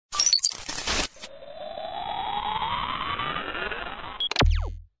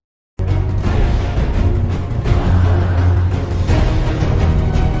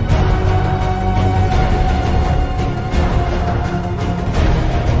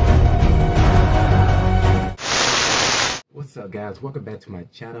guys, welcome back to my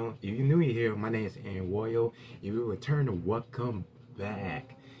channel. If you're new here, my name is Aaron Royal. If you return, to welcome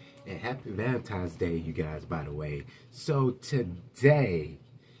back. And happy Valentine's Day, you guys, by the way. So today,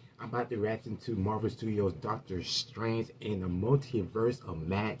 I'm about to react to Marvel Studios' Doctor Strange in the Multiverse of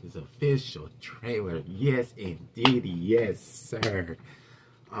Madness official trailer. Yes, indeed, yes, sir.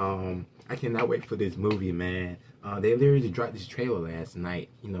 I cannot wait for this movie, man. They literally dropped this trailer last night,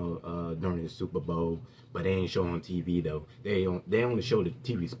 during the Super Bowl, but they ain't show on TV though. They only show the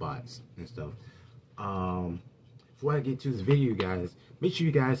TV spots and stuff. Before I get to this video, guys, make sure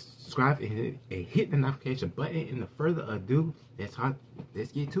you guys subscribe and hit the notification button. And further ado, let's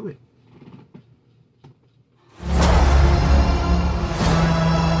get to it.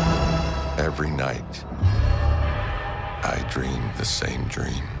 Every night, I dream the same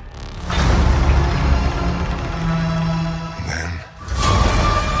dream. And then,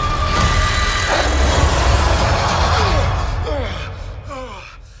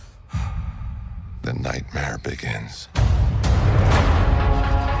 the nightmare begins.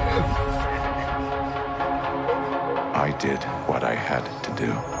 I did what I had to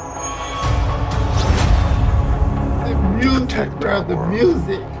do. The music, bro, the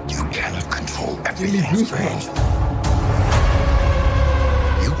music. You cannot control everything, Strange.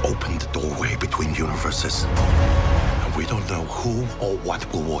 You opened the doorway between universes, and we don't know who or what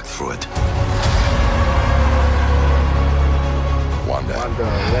will walk through it. Wanda,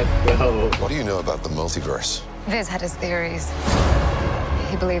 Let's go. what do you know about the multiverse? Viz had his theories.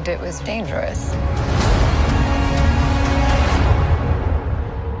 He believed it was dangerous.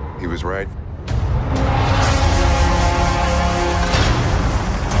 He was right.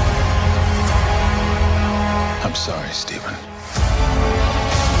 I'm sorry, Stephen.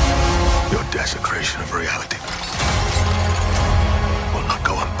 Your desecration of reality will not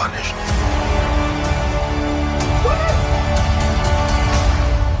go unpunished.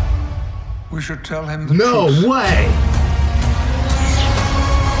 We should tell him the truth. No way.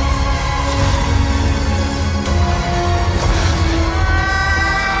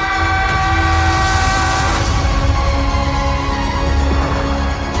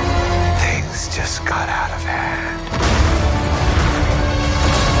 Things just got out of hand.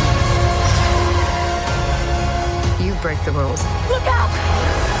 You break the rules. Look out!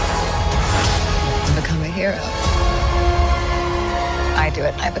 To become a hero. I do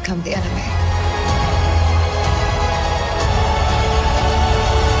it, I become the enemy.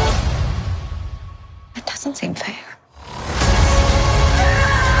 It doesn't seem fair.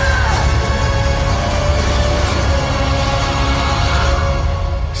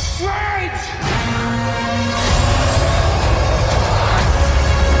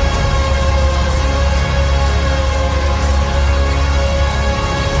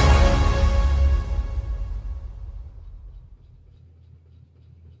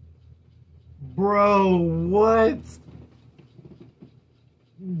 Bro, what?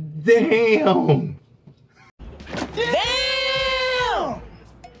 Damn! Damn!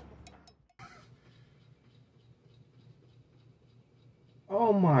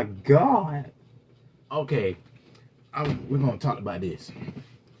 Oh my God. Okay, we're gonna talk about this.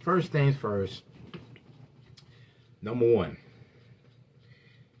 First things first. Number one.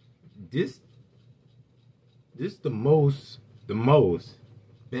 This the most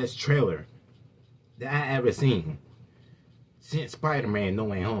best trailer that I ever seen since Spider-Man No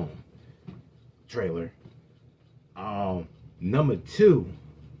Way Home trailer. Number two,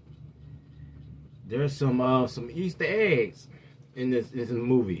 there's some Easter eggs in this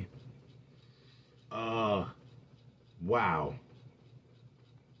movie. Wow.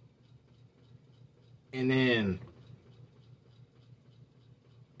 And then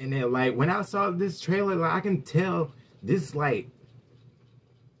like when I saw this trailer, like I can tell this like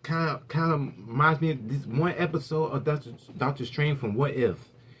kind of reminds me of this one episode of Doctor Strange from What If,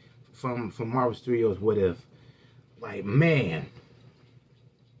 from Marvel Studios What If. Like, man,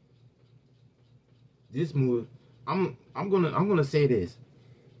 this movie, I'm gonna say this.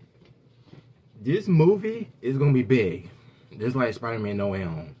 This movie is gonna be big. Just like Spider-Man No Way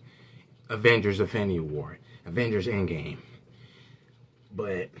Home, Avengers Infinity War, Avengers Endgame.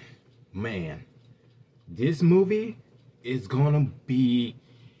 But man, this movie is gonna be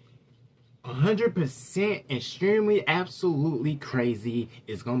 100% extremely absolutely crazy.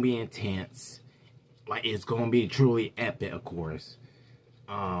 It's gonna be intense. Like, it's gonna be truly epic, of course.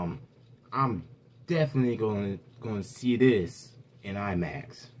 I'm definitely gonna see this in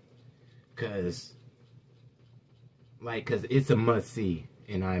IMAX, cause it's a must see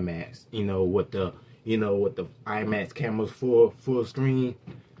in IMAX. With the IMAX cameras full screen.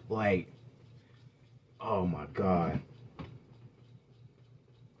 Like, oh my God.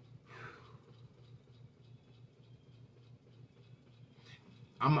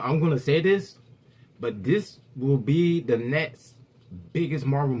 I'm gonna say this, but this will be the next biggest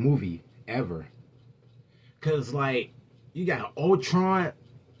Marvel movie ever. Cause like you got Ultron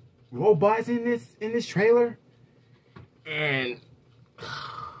robots in this trailer, and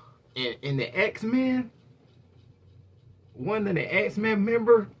the X-Men, one of the X-Men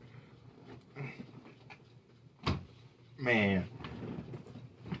member, man,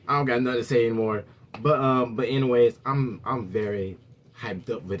 I don't got nothing to say anymore. But anyways, I'm very hyped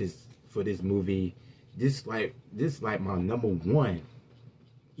up for this movie. This like my number one,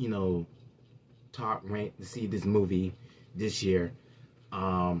 you know, top rank to see this movie this year.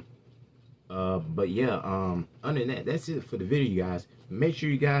 But yeah, other than that, that's it for the video, you guys. Make sure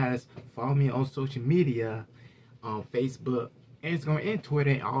you guys follow me on social media, on Facebook, Instagram, and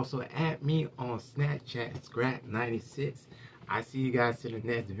Twitter, and also add me on Snapchat, Scrap96. I see you guys in the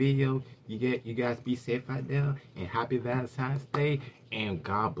next video. You guys be safe out there, and happy Valentine's Day, and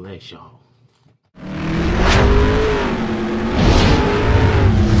God bless y'all.